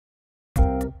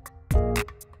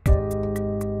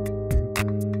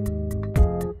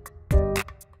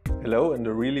Hello and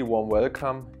a really warm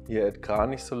welcome here at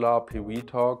Krannich Solar PV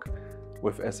Talk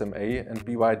with SMA and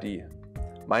BYD.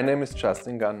 My name is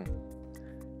Justin GANN.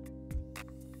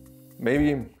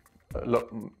 Maybe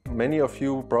many of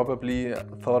you probably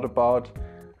thought about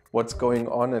what's going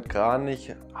on at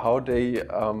Krannich, how they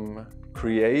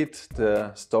create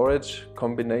the storage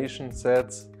combination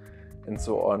sets and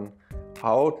so on.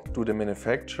 How do the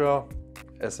manufacturer,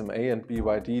 SMA and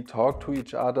BYD, talk to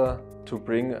each other to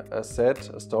bring a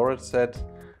storage set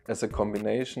as a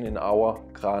combination in our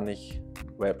Krannich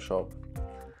webshop?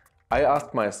 I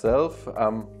asked myself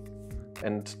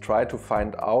and try to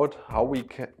find out how we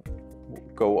can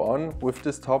go on with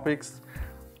these topics,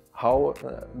 how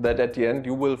that at the end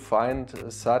you will find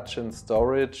such a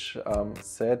storage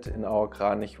set in our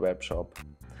Krannich webshop.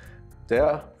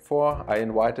 Therefore, I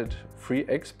invited 3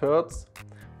 experts.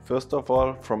 First of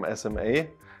all, from SMA,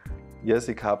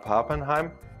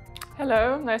 PAPENHEIM.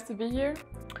 Hello, nice to be here.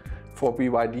 For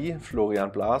BYD, Florian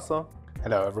BLASER.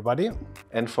 Hello, everybody.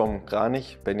 And from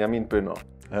Krannich, Benjamin Bünner.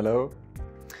 Hello.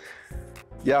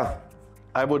 Yeah,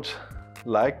 I would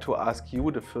like to ask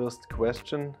you the first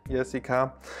question,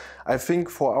 Jessica. I think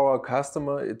for our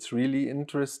customer, it's really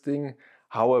interesting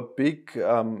how a big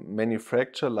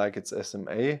manufacturer like it's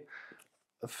SMA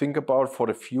think about for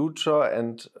the future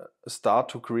and start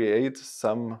to create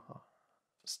some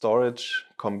storage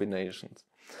combinations.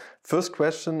 First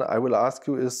question I will ask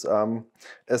you is,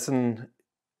 as an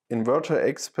inverter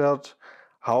expert,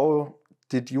 how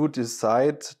did you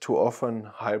decide to offer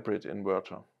a hybrid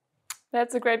inverter?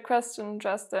 That's a great question,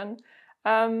 Justin.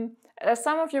 As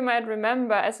some of you might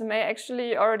remember, SMA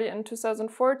actually already in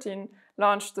 2014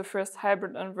 launched the first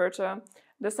hybrid inverter,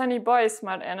 the Sunny Boy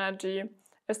Smart Energy,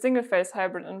 a single-phase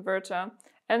hybrid inverter.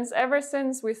 And ever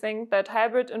since, we think that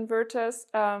hybrid inverters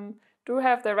do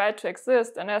have the right to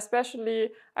exist and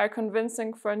especially are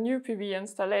convincing for new PV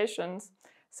installations,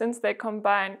 since they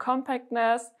combine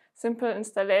compactness, simple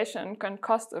installation, and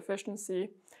cost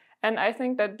efficiency. And I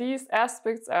think that these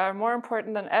aspects are more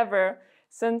important than ever,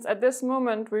 since at this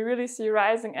moment we really see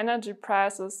rising energy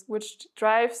prices, which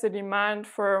drives the demand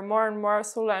for more and more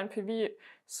solar and PV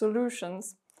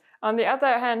solutions. On the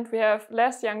other hand, we have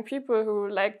less young people who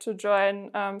like to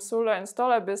join solar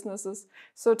installer businesses,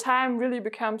 so time really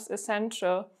becomes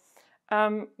essential.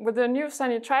 With the new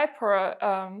Sunny Tripod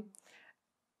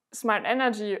Smart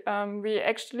Energy, we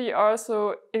actually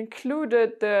also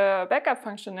included the backup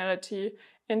functionality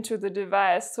into the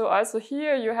device. So also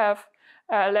here you have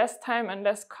less time and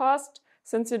less cost,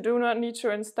 since you do not need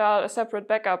to install a separate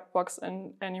backup box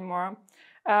anymore.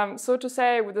 So to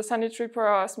say, with the Sunny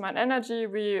Tripod Smart Energy,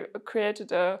 we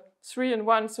created a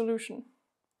 3-in-1 solution.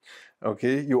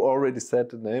 Okay, you already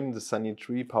said the name, the Sunny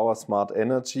Tripod Smart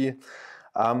Energy.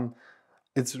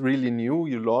 It's really new.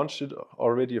 You launched it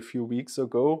already a few weeks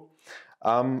ago.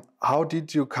 How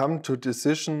did you come to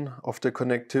decision of the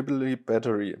connectability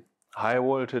battery? High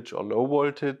voltage or low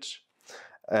voltage?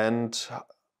 And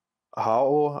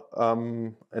how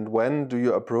and when do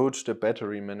you approach the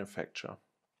battery manufacturer?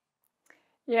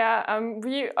 Yeah,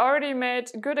 we already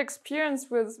made good experience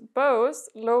with both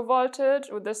low voltage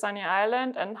with the Sunny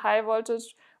Island and high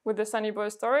voltage with the Sunny Boy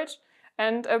storage.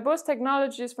 And both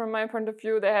technologies, from my point of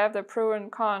view, they have their pros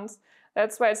and cons.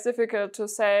 That's why it's difficult to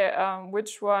say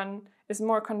which one is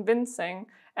more convincing.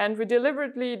 And we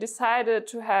deliberately decided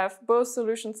to have both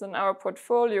solutions in our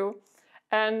portfolio.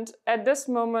 And at this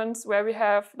moment where we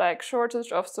have like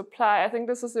shortage of supply, I think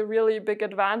this is a really big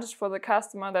advantage for the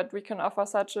customer that we can offer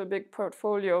such a big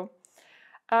portfolio.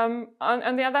 On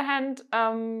the other hand,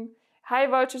 high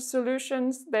voltage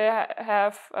solutions, they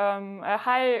have a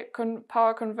high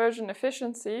power conversion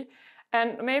efficiency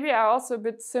and maybe are also a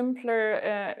bit simpler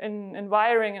in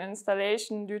wiring and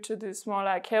installation due to the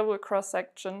smaller cable cross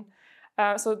section.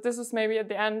 So this is maybe at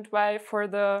the end why for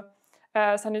the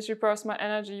Sunny Tripod Smart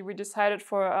Energy we decided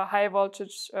for a high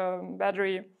voltage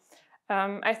battery.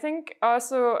 I think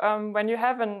also when you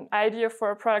have an idea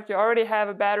for a product, you already have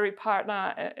a battery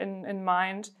partner in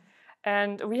mind.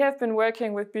 And we have been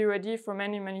working with BYD for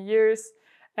many years,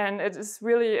 and it is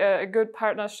really a good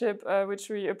partnership which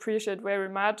we appreciate very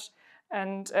much.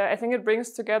 And I think it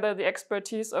brings together the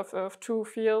expertise of 2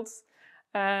 fields.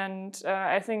 And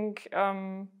I think,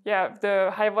 yeah,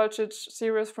 the high voltage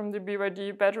series from the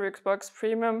BYD Battery Xbox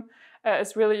Premium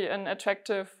is really an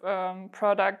attractive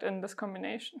product in this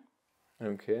combination.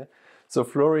 Okay, so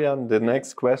Florian, the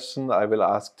next question I will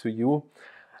ask to you.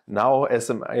 Now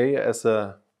SMA as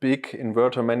a big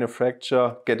inverter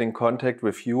manufacturer get in contact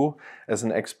with you as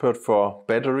an expert for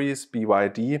batteries,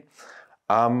 BYD.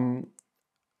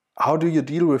 How do you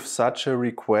deal with such a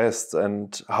request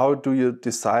and how do you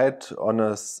decide on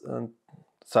a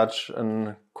such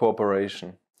a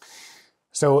cooperation?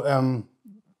 So,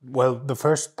 well, the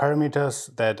first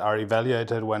parameters that are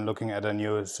evaluated when looking at a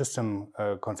new system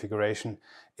configuration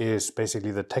is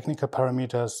basically the technical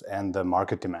parameters and the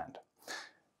market demand.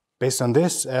 Based on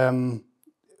this,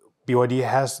 BYD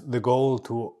has the goal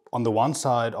to, on the one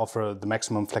side, offer the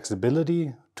maximum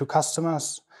flexibility to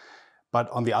customers, but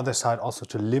on the other side also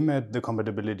to limit the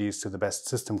compatibilities to the best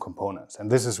system components.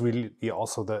 And this is really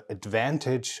also the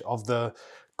advantage of the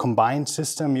combined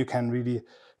system. You can really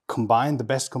combine the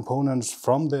best components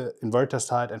from the inverter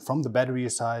side and from the battery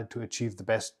side to achieve the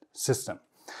best system.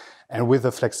 And with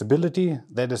the flexibility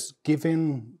that is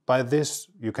given by this,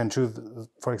 you can choose,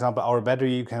 for example, our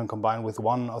battery you can combine with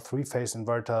 1 or 3-phase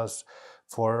inverters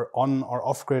for on or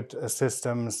off-grid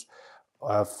systems,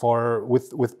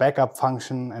 with backup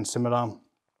function and similar.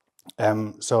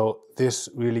 So this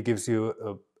really gives you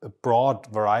a broad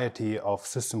variety of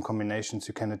system combinations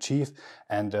you can achieve,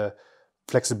 and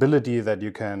flexibility that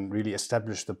you can really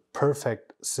establish the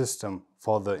perfect system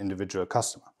for the individual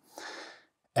customer.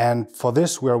 And for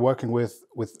this, we are working with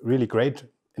really great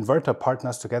inverter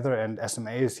partners together, and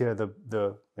SMA is here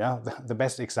the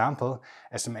best example.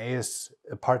 SMA is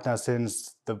a partner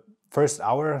since the first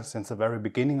hour, since the very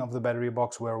beginning of the battery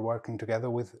box. We are working together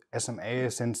with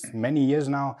SMA since many years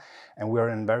now, and we are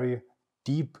in very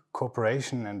deep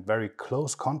cooperation and very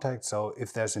close contact. So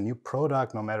if there's a new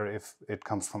product, no matter if it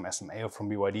comes from SMA or from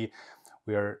BYD,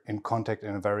 we are in contact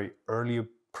in a very early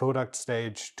product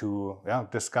stage to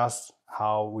discuss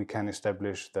how we can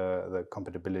establish the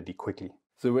compatibility quickly.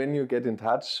 So when you get in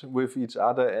touch with each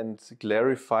other and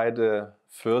clarify the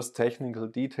first technical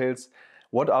details,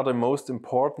 what are the most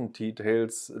important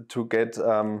details to get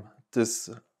this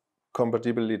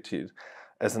compatibility?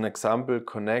 As an example,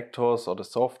 connectors or the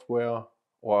software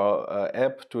or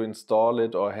app to install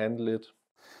it or handle it?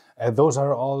 Those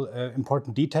are all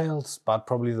important details, but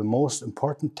probably the most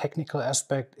important technical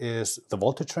aspect is the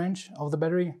voltage range of the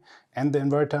battery and the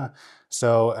inverter.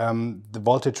 So the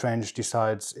voltage range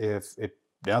decides if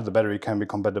the battery can be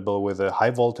compatible with a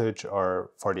high voltage or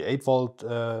 48 volt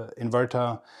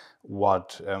inverter,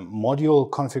 what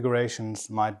module configurations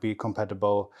might be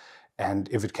compatible, and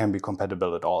if it can be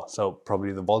compatible at all. So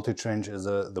probably the voltage range is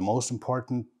the most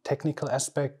important technical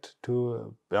aspect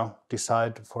to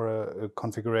decide for a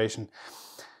configuration.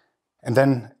 And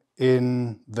then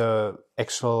in the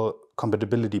actual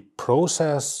compatibility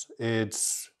process,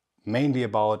 it's mainly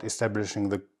about establishing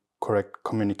the correct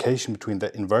communication between the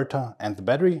inverter and the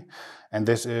battery. And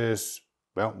this is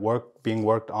being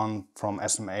worked on from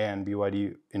SMA and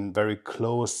BYD in very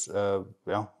close,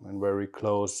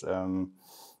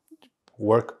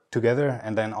 work together,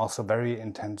 and then also very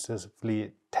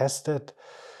intensively tested.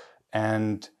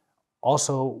 And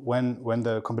also when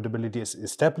the compatibility is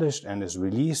established and is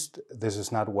released, this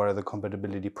is not where the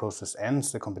compatibility process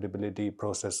ends. The compatibility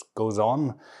process goes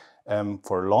on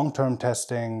for long-term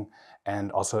testing,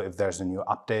 and also if there's a new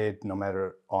update, no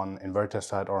matter on inverter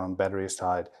side or on battery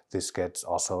side, this gets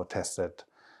also tested.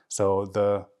 So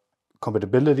the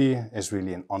compatibility is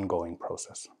really an ongoing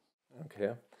process.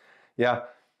 Okay. Yeah.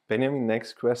 Benjamin,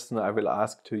 next question I will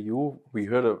ask to you. We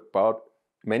heard about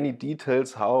many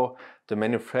details how the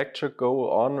manufacturer go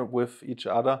on with each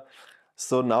other.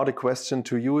 So now the question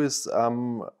to you is,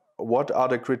 what are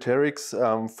the criteria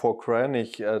for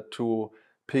Krannich to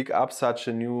pick up such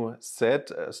a new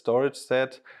storage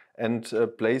set, and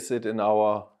place it in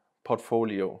our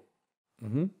portfolio?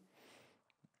 Mm-hmm.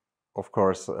 Of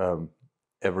course,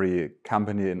 every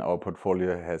company in our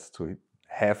portfolio has to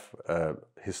have a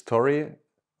history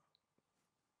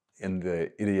in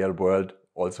the ideal world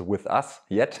also with us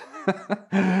yet,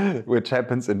 which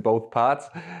happens in both parts.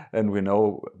 And we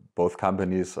know both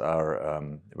companies are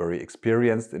very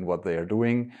experienced in what they are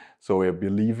doing. So we're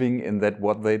believing in that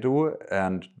what they do.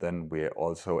 And then we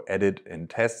also added in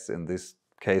tests. In this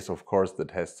case, of course, the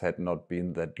tests had not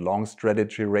been that long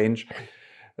strategy range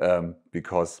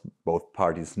because both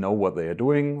parties know what they are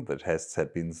doing. The tests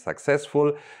had been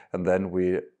successful. And then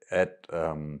we add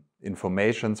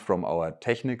informations from our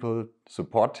technical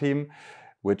support team,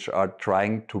 which are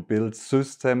trying to build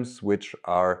systems which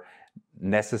are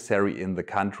necessary in the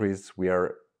countries we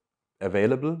are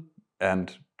available,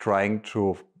 and trying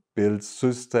to build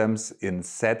systems in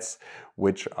sets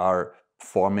which are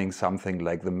forming something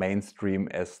like the mainstream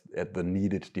at the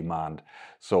needed demand.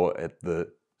 So at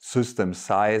the system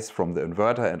size from the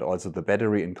inverter and also the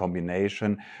battery in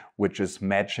combination, which is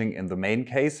matching in the main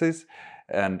cases.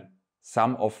 And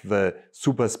some of the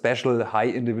super special high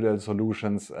individual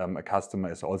solutions, a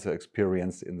customer is also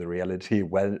experienced in the reality,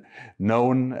 well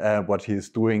known what he is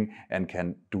doing, and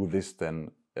can do this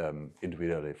then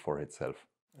individually for itself.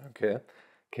 Okay.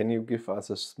 Can you give us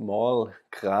a small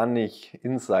Krannich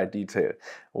inside detail?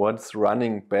 What's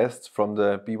running best from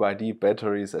the BYD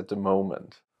batteries at the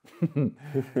moment?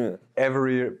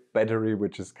 Every battery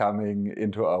which is coming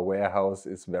into our warehouse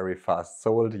is very fast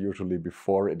sold, usually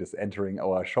before it is entering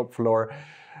our shop floor.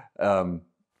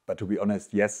 But to be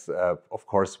honest, yes, of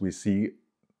course, we see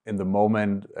in the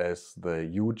moment as the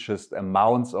hugest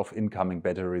amounts of incoming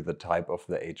battery the type of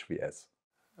the HVS.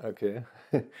 Okay.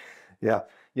 Yeah.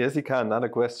 Jessica, another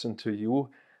question to you.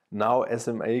 Now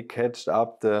SMA catched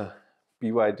up the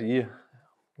BYD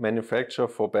manufacturer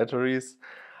for batteries.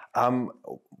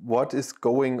 What is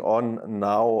going on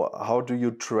now? How do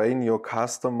you train your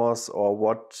customers, or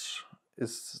what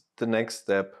is the next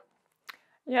step?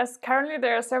 Yes, currently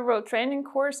there are several training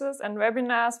courses and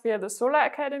webinars via the Solar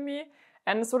Academy.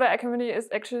 And the Solar Academy is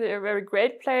actually a very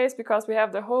great place because we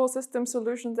have the whole system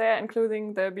solution there,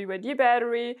 including the BYD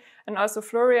battery, and also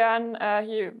Florian.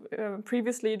 He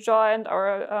previously joined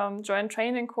our joint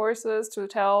training courses to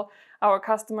tell our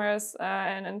customers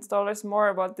and installers more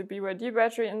about the BYD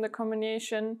battery in the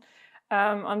combination.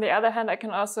 On the other hand, I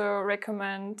can also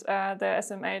recommend the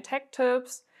SMA Tech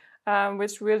Tips,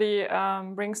 which really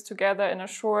brings together in a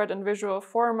short and visual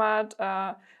format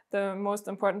the most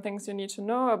important things you need to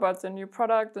know about the new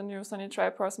product, the new Sunny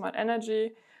Tripower Smart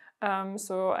Energy.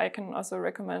 So I can also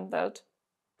recommend that.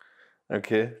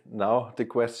 Okay, now the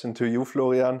question to you,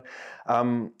 Florian.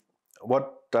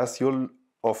 What does your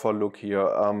offer look here?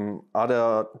 Are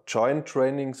there joint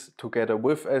trainings together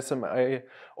with SMA,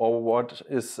 or what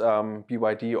is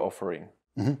BYD offering?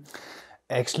 Mm-hmm.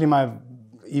 Actually,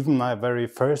 my very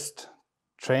first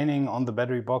training on the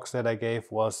battery box that I gave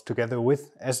was together with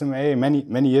SMA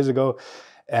many years ago.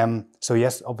 So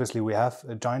yes, obviously we have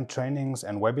joint trainings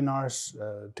and webinars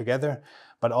together,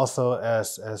 but also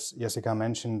as Jessica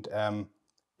mentioned,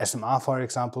 SMA, for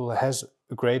example, has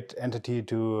a great entity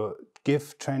to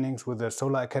give trainings with the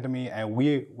Solar Academy, and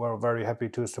we were very happy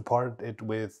to support it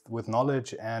with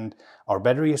knowledge and our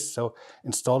batteries, so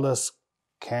installers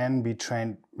can be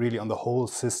trained really on the whole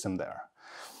system there.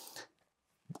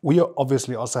 We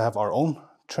obviously also have our own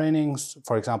trainings.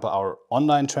 For example, our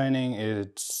online training,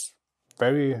 it's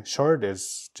very short,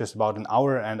 it's just about an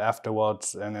hour, and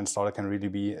afterwards an installer can really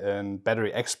be a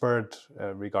battery expert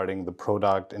regarding the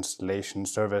product, installation,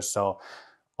 service. So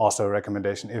also a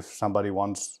recommendation if somebody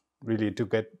wants really to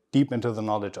get deep into the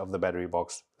knowledge of the battery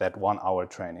box, that 1 hour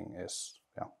training is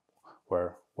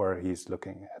where he's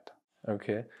looking at.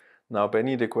 Okay. Now,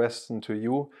 Benny, the question to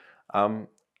you.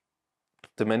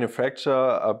 The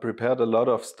manufacturer prepared a lot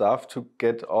of stuff to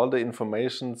get all the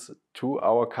informations to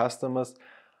our customers.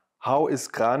 How is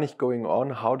Krannich going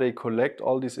on? How they collect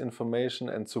all this information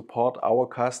and support our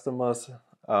customers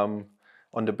on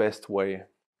the best way?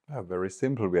 Very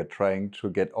simple. We are trying to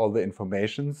get all the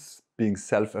informations, being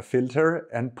self-a-filter,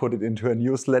 and put it into a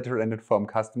newsletter and inform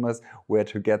customers where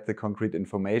to get the concrete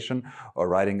information, or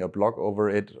writing a blog over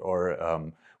it,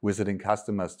 or visiting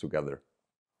customers together.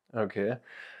 Okay.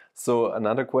 So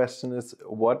another question is,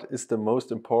 what is the most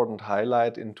important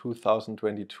highlight in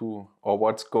 2022, or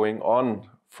what's going on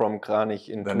from Krannich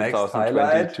in 2022? The next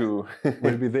highlight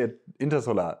will be the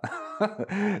Intersolar.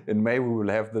 In May we will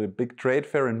have the big trade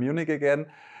fair in Munich again,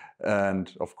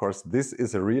 and of course this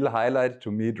is a real highlight,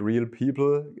 to meet real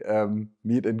people,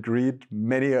 meet and greet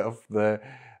many of the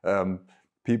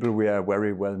people we are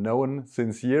very well known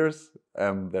since years.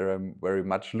 That I'm very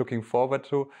much looking forward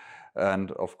to.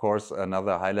 And of course,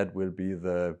 another highlight will be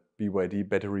the BYD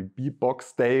Battery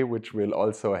B-Box Day, which will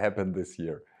also happen this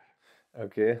year.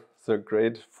 Okay, so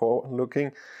great for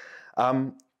looking.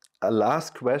 A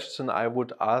last question I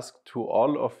would ask to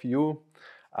all of you.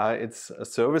 It's a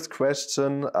service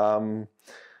question.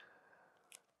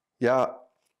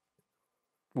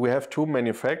 We have two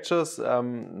manufacturers.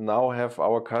 Now have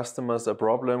our customers a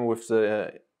problem with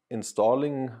the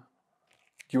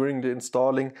during the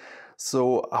installing.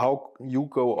 So how you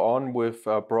go on with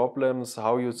problems,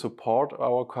 how you support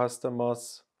our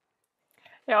customers?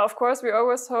 Yeah, of course, we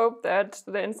always hope that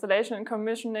the installation and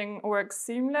commissioning works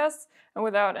seamless and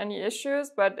without any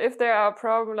issues. But if there are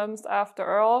problems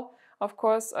after all, of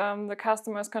course, the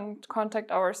customers can contact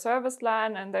our service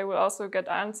line, and they will also get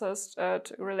answers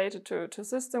related to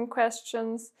system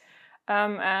questions.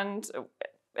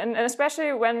 And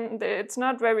especially when it's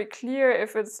not very clear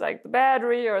if it's like the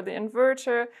battery or the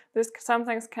inverter, some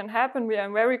things can happen. We are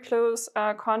in very close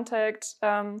contact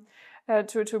to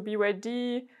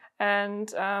BYD,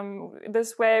 and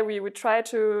this way we would try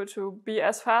to be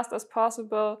as fast as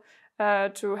possible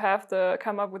to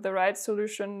come up with the right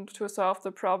solution to solve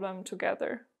the problem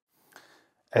together.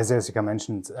 As Jessica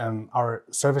mentioned, our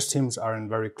service teams are in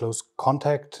very close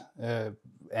contact,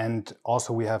 and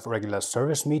also we have regular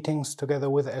service meetings together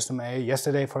with SMA.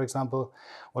 Yesterday, for example,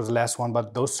 was the last one,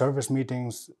 but those service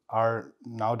meetings are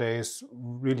nowadays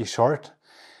really short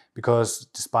because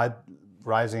despite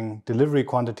rising delivery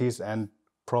quantities and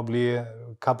probably a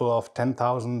couple of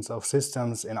 10,000s of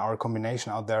systems in our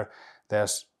combination out there,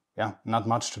 there's not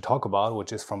much to talk about,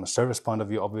 which is from a service point of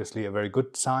view obviously a very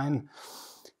good sign.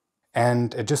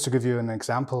 And just to give you an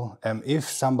example, if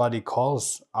somebody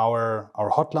calls our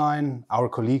hotline, our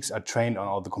colleagues are trained on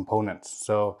all the components.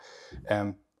 So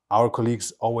our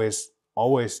colleagues always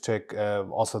check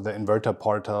also the inverter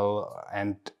portal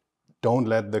and don't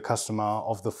let the customer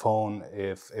off the phone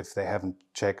if they haven't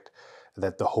checked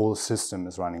that the whole system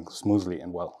is running smoothly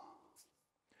and well.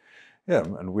 Yeah,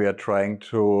 and we are trying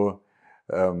to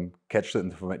catch the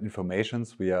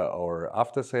informations via our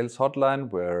after-sales hotline,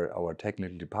 where our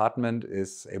technical department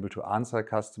is able to answer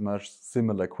customers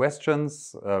similar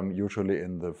questions, usually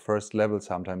in the first level,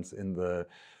 sometimes in the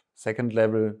second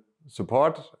level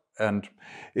support. And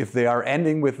if they are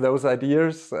ending with those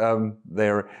ideas,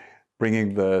 they're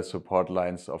bringing the support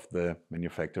lines of the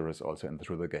manufacturers also in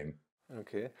through the game.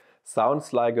 Okay,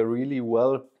 sounds like a really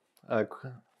well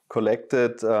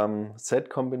collected set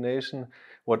combination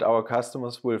what our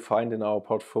customers will find in our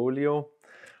portfolio.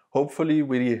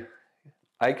 Hopefully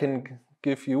I can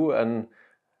give you an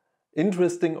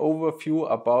interesting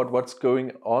overview about what's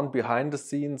going on behind the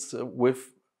scenes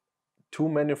with two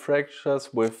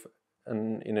manufacturers, with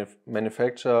in a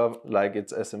manufacturer like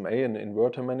it's SMA, an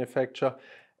inverter manufacturer,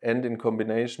 and in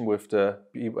combination with the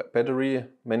battery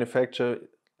manufacturer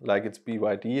like it's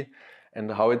BYD,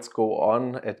 and how it's go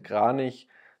on at Krannich,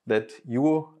 that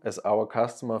you as our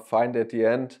customer find at the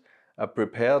end a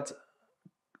prepared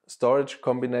storage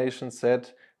combination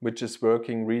set which is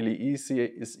working really easy,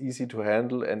 is easy to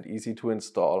handle and easy to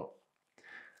install.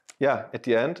 Yeah, at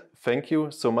the end, thank you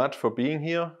so much for being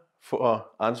here, for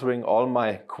answering all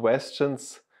my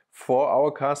questions for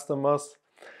our customers.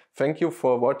 Thank you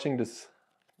for watching this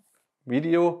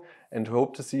video and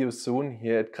hope to see you soon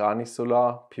here at Krannich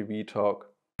Solar PV Talk.